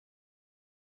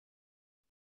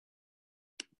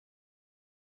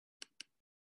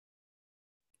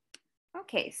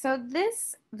Okay, so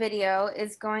this video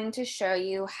is going to show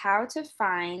you how to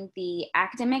find the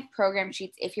academic program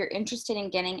sheets if you're interested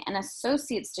in getting an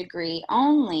associate's degree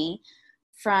only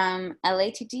from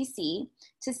LATTC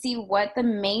to see what the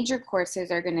major courses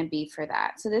are going to be for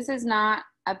that. So this is not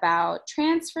about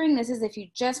transferring, this is if you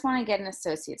just want to get an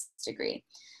associate's degree.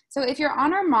 So if you're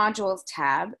on our modules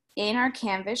tab in our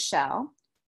Canvas shell,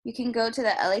 you can go to the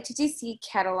LATTC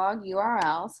catalog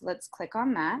URL, so let's click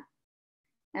on that.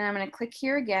 And I'm going to click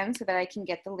here again so that I can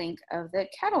get the link of the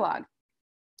catalog.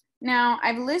 Now,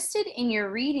 I've listed in your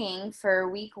reading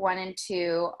for week 1 and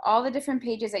 2 all the different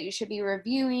pages that you should be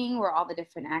reviewing, where all the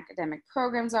different academic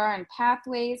programs are and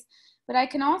pathways, but I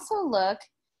can also look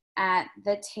at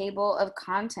the table of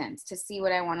contents to see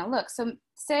what I want to look. So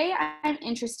say I'm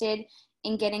interested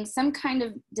in getting some kind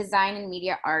of design and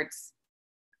media arts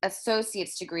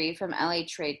associate's degree from LA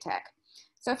Trade Tech.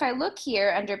 So if I look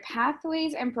here under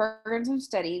pathways and programs of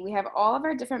study, we have all of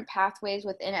our different pathways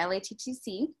within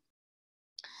LATTC.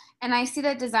 And I see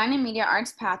that design and media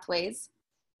arts pathways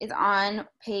is on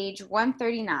page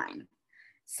 139.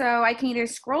 So I can either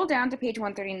scroll down to page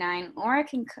 139 or I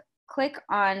can click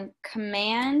on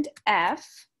Command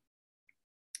F,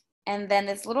 and then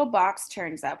this little box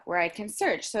turns up where I can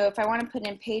search. So if I want to put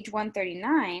in page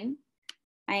 139,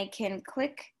 I can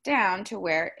click down to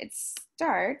where it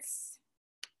starts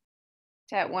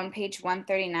at page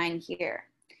 139 here.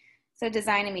 So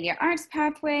design and media arts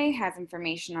pathway has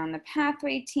information on the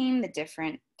pathway team, the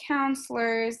different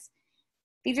counselors.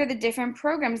 These are the different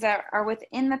programs that are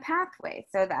within the pathway,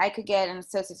 so that I could get an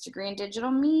associate's degree in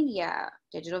digital media,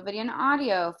 digital video and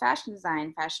audio, fashion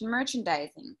design, fashion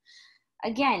merchandising.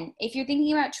 Again, if you're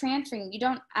thinking about transferring, you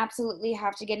don't absolutely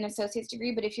have to get an associate's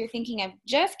degree, but if you're thinking of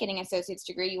just getting an associate's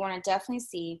degree, you want to definitely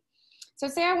see. So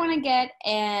say I want to get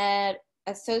an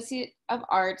Associate of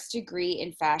Arts degree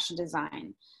in fashion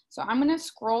design. So I'm going to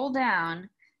scroll down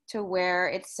to where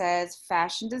it says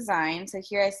fashion design. So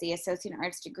here I see Associate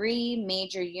Arts degree,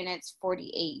 major units,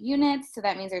 48 units. So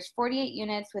that means there's 48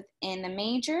 units within the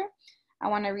major. I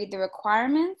want to read the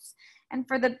requirements. And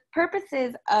for the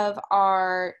purposes of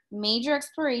our major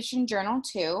exploration journal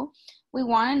 2, we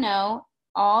want to know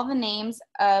all the names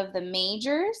of the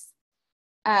majors,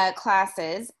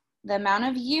 classes, the amount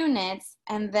of units,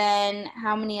 and then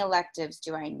how many electives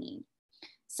do I need.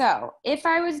 So if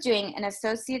I was doing an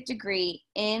associate degree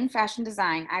in fashion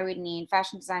design, I would need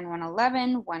fashion design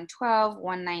 111, 112,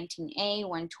 119A,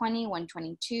 120,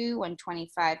 122,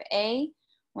 125A,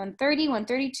 130,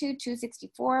 132,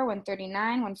 264, 139,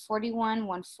 141,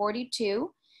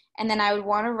 142. And then I would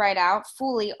want to write out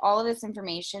fully all of this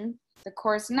information, the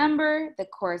course number, the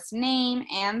course name,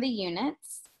 and the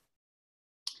units.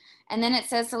 And then it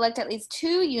says select at least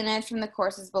 2 units from the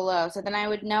courses below. So then I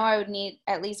would know I would need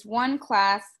at least 1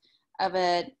 class of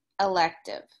an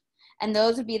elective. And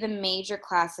those would be the major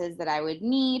classes that I would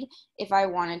need if I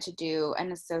wanted to do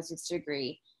an associate's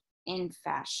degree in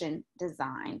fashion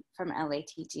design from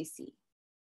LATTC.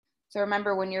 So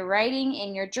remember, when you're writing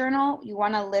in your journal, you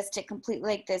want to list it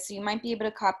completely like this. So you might be able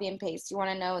to copy and paste. You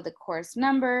want to know the course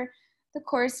number, the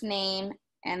course name,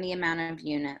 and the amount of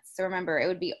units. So remember, it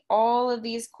would be all of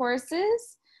these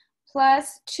courses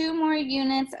plus 2 more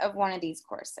units of one of these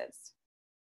courses.